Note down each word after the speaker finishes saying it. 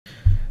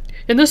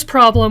In this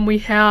problem, we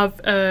have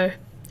a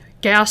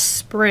gas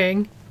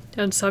spring,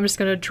 and so I'm just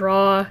going to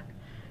draw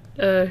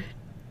a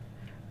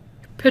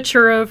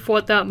picture of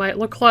what that might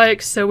look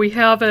like. So we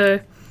have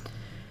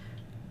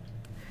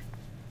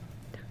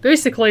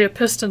basically a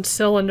piston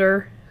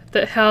cylinder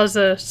that has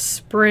a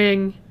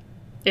spring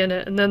in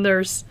it, and then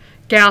there's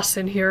gas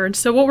in here. And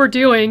so what we're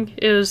doing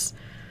is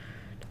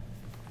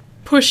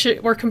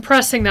we're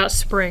compressing that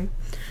spring.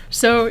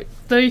 So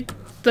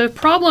the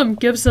problem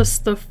gives us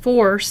the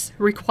force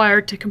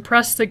required to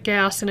compress the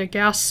gas in a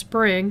gas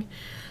spring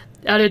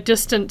at a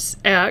distance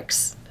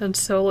x, and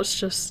so let's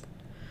just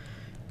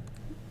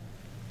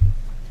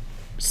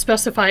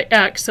specify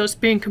x, so it's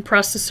being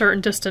compressed a certain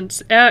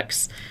distance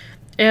x,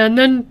 and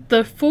then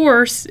the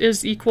force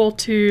is equal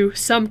to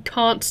some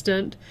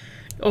constant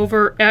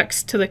over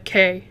x to the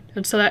k,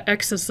 and so that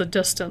x is the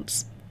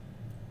distance.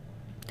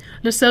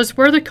 And it says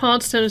where the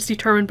constant is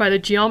determined by the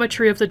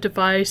geometry of the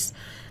device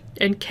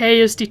and k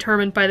is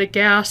determined by the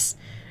gas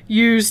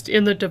used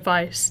in the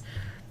device.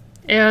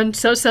 And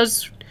so it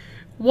says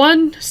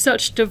one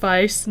such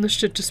device, and this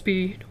should just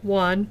be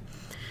one,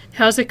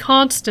 has a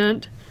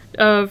constant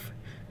of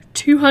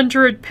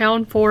 200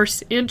 pound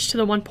force inch to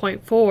the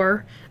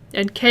 1.4,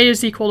 and k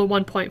is equal to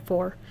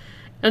 1.4.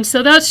 And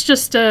so that's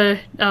just these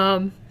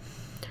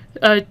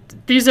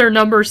are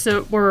numbers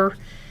that were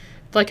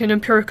like an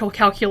empirical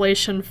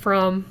calculation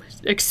from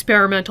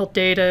experimental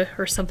data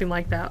or something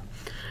like that.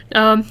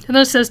 And then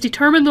it says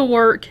determine the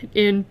work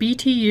in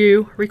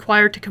BTU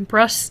required to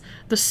compress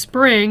the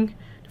spring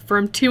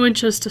from 2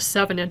 inches to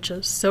 7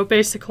 inches. So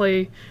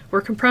basically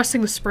we're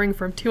compressing the spring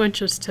from 2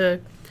 inches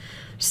to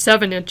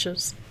 7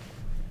 inches.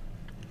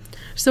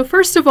 So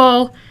first of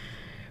all,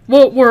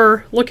 what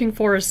we're looking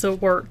for is the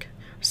work.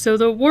 So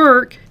the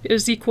work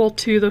is equal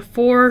to the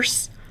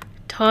force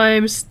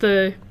times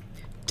the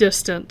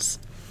distance.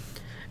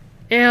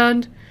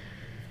 And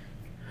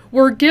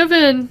we're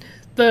given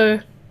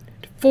the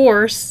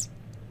force,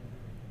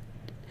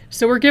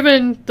 so we're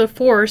given the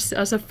force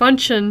as a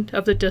function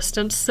of the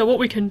distance. So what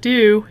we can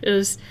do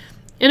is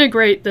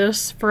integrate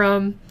this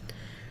from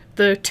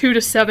the 2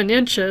 to 7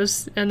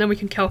 inches, and then we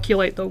can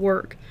calculate the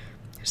work.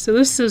 So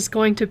this is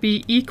going to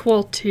be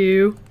equal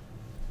to,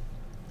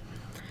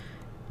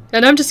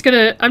 and I'm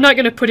not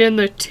gonna put in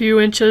the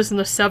 2 inches and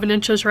the 7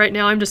 inches right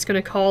now. I'm just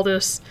gonna call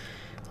this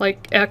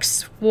like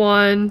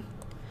x1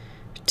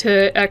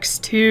 to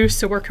x2,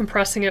 so we're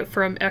compressing it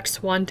from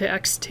x1 to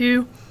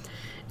x2,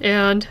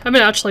 and I'm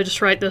going to actually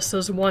just write this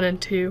as 1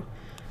 and 2.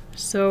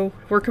 So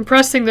we're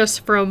compressing this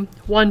from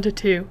 1 to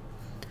 2,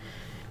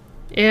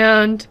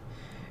 and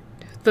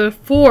the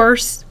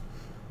force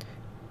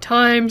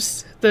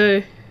times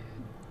the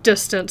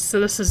distance, so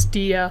this is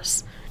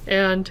ds,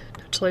 and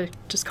actually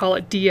just call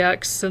it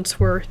dx since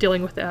we're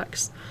dealing with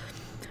x.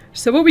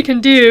 So what we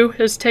can do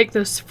is take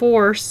this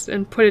force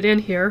and put it in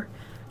here.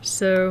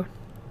 So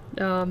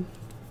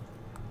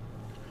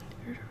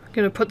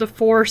going to put the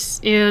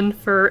force in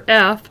for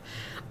F,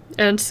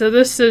 and so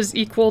this is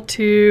equal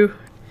to,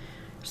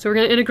 so we're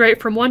going to integrate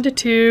from 1 to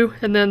 2,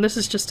 and then this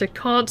is just a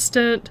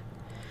constant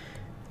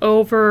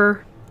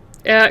over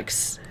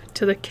x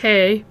to the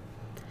k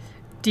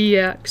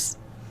dx.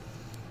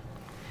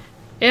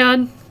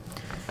 And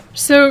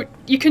so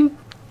you can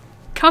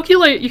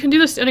calculate, you can do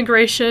this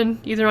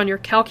integration either on your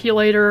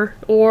calculator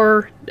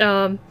or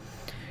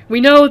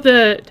we know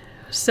that,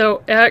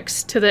 so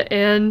x to the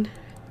n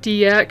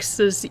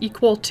dx is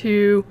equal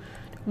to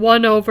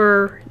 1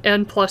 over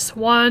n plus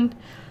 1,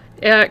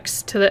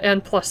 x to the n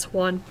plus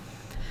 1.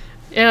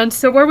 And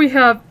so where we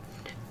have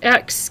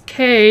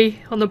xk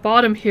on the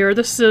bottom here,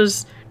 this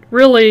is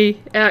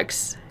really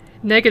x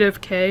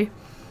negative k.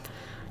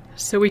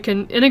 So we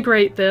can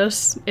integrate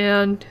this,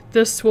 and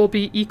this will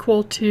be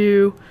equal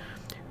to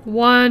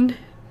 1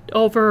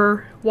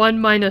 over 1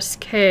 minus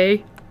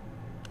k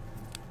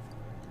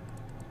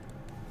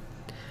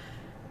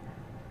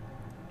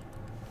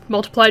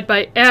multiplied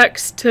by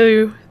x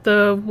to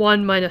the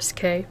 1 minus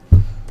k.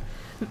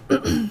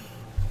 And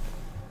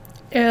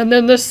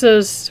then this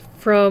is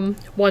from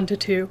 1 to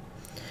 2.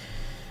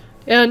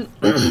 And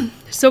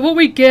so what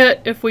we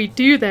get if we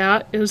do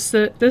that is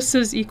that this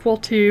is equal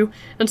to,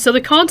 and so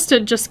the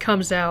constant just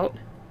comes out.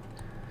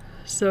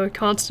 So a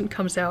constant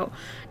comes out.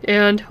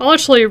 And I'll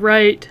actually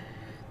write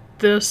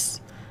this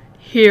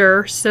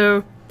here.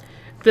 So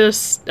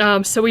this,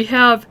 so we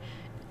have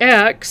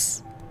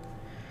x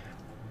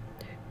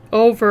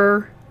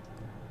over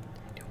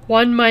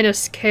 1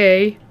 minus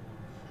k,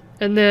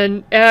 and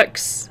then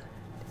x,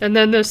 and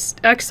then this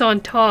x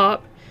on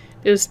top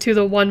is to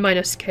the 1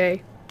 minus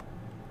k.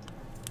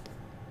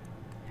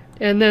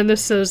 And then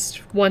this is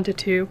 1 to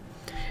 2.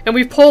 And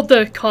we've pulled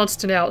the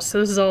constant out, so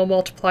this is all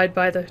multiplied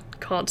by the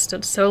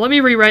constant. So let me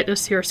rewrite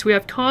this here. So we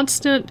have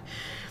constant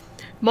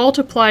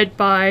multiplied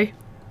by,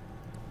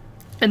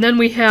 and then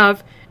we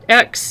have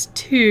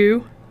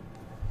x2,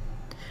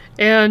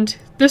 and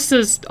this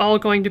is all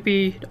going to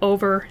be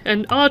over,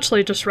 and I'll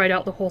actually just write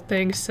out the whole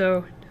thing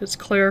so it's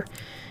clear.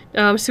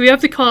 So we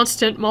have the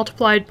constant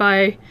multiplied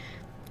by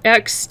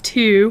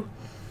x2,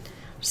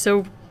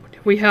 so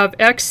we have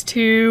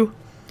x2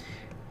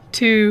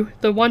 to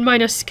the 1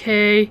 minus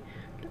k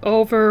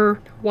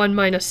over 1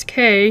 minus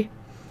k,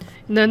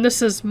 and then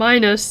this is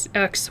minus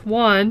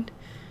x1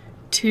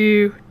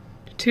 to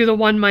the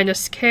 1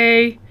 minus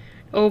k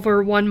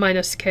over 1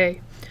 minus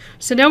k.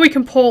 So now we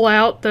can pull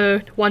out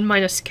the 1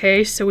 minus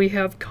k, so we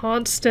have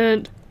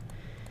constant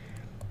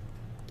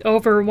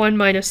over 1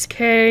 minus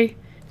k,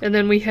 and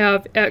then we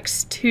have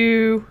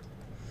x2,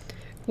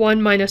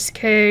 1 minus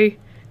k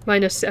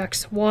minus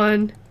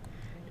x1,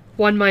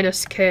 1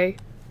 minus k.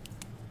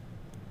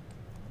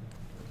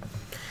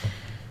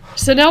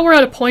 So now we're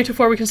at a point of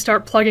where we can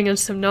start plugging in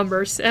some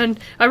numbers, and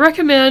I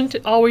recommend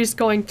always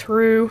going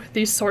through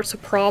these sorts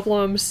of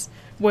problems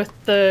with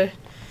the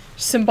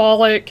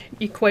symbolic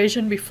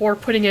equation before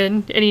putting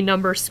in any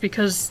numbers,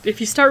 because if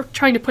you start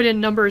trying to put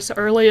in numbers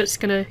early, it's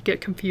going to get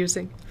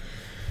confusing.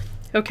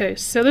 Okay,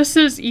 so this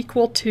is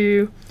equal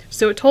to,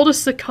 so it told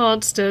us the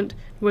constant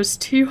was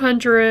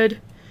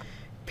 200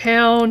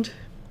 pound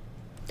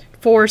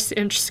force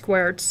inch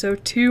squared, so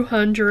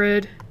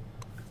 200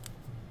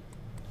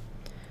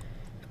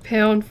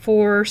 pound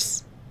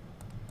force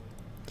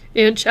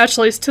inch,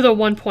 actually it's to the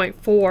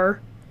 1.4,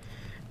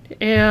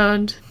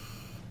 and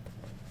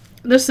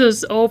this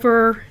is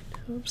over,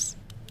 oops,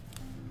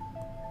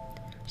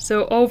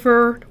 so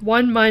over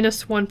 1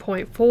 minus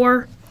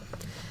 1.4,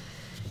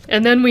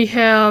 and then we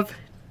have,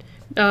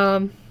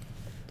 so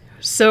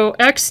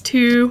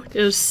x2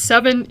 is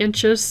 7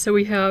 inches, so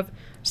we have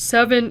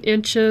 7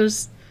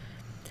 inches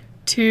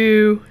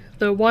to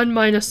the 1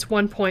 minus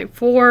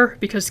 1.4,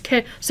 because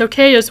k, so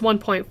k is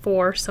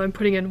 1.4, so I'm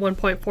putting in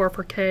 1.4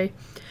 for k,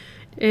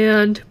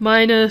 and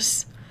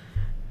minus,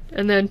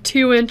 and then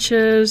 2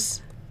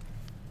 inches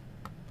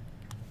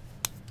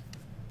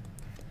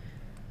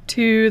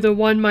to the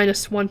 1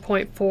 minus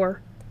 1.4.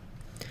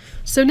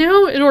 So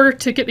now, in order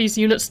to get these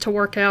units to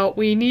work out,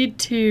 we need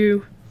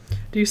to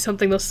do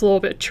something that's a little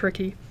bit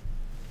tricky.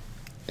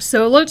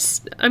 So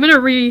I'm going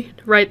to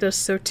rewrite this,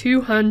 so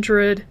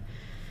 200,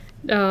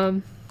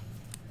 so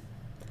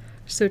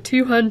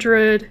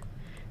 200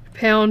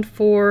 pound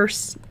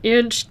force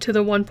inch to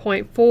the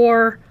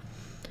 1.4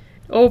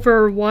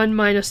 over 1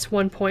 minus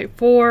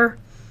 1.4,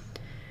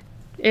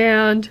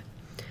 and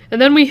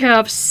then we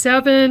have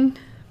 7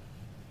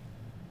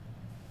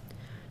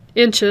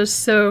 inches,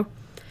 so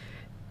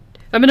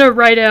I'm going to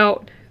write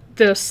out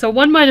this. So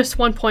 1 minus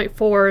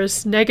 1.4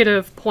 is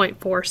negative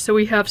 0.4, so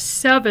we have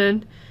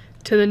 7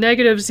 to the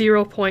negative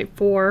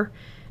 0.4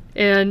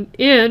 and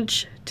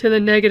inch to the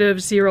negative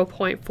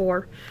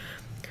 0.4.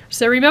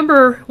 So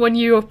remember, when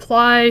you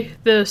apply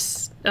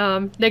this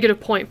negative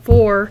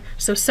 0.4,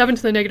 so 7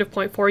 to the negative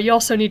 0.4, you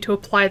also need to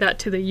apply that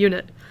to the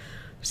unit.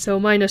 So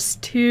minus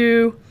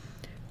 2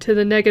 to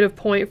the negative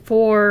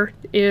 0.4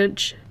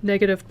 inch,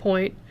 negative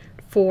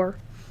 0.4.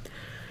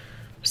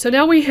 So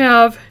now we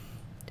have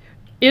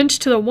inch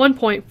to the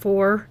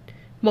 1.4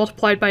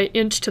 multiplied by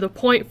inch to the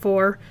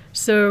 0.4.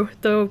 So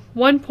the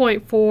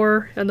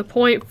 1.4 and the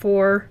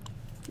 0.4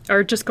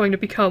 are just going to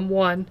become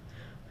 1.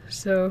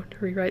 So to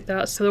rewrite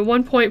that, so the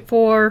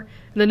 1.4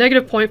 and the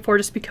negative 0.4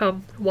 just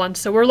become 1.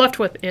 So we're left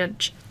with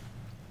inch.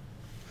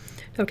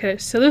 Okay,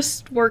 so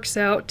this works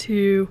out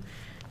to,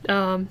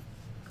 well,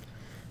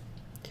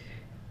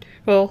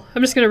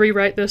 I'm just going to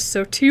rewrite this.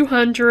 So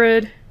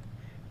 200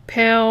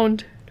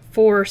 pound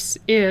force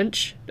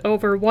inch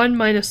over 1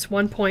 minus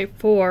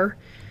 1.4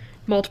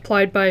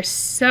 multiplied by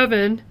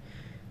 7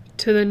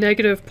 to the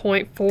negative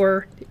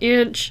 0.4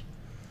 inch,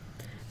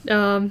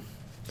 and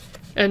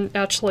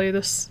actually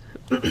this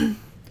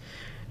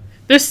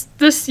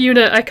this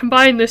unit, I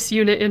combined this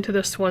unit into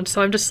this one,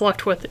 so I'm just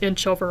left with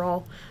inch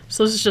overall.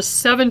 So this is just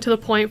 7 to the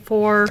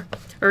 0.4,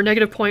 or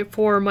negative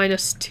 0.4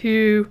 minus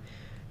 2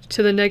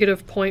 to the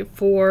negative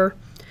 0.4.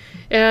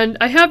 And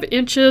I have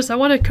inches. I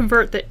want to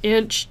convert the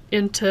inch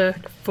into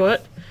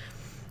foot.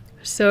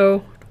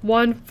 So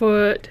 1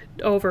 foot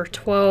over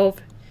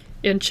 12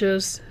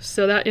 inches.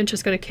 So that inch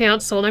is going to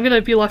cancel, and I'm going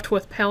to be left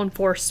with pound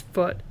force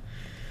foot.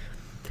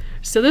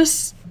 So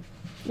this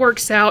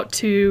works out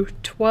to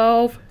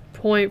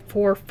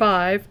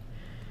 12.45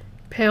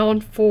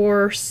 pound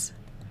force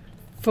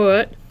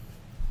foot.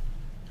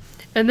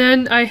 And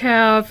then I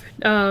have,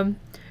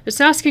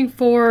 it's asking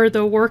for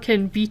the work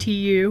in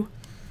BTU.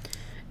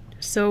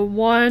 So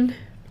 1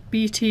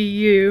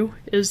 BTU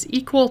is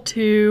equal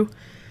to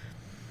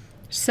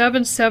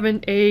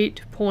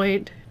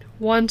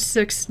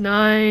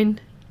 778.169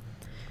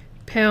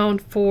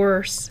 pound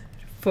force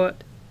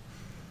foot.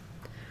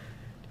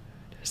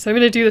 So I'm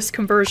going to do this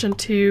conversion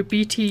to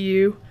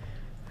BTU.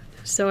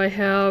 So I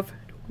have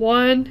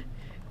 1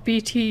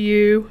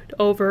 BTU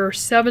over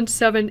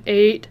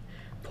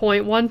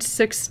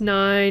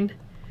 778.169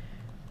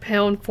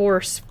 pound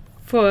force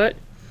foot.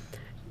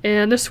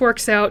 And this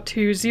works out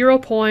to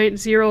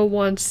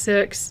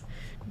 0.016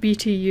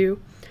 BTU.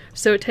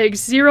 So it takes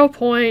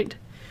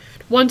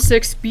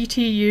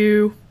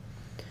 0.16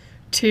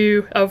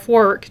 BTU of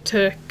work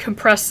to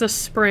compress this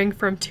spring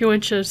from 2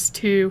 inches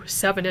to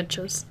 7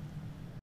 inches.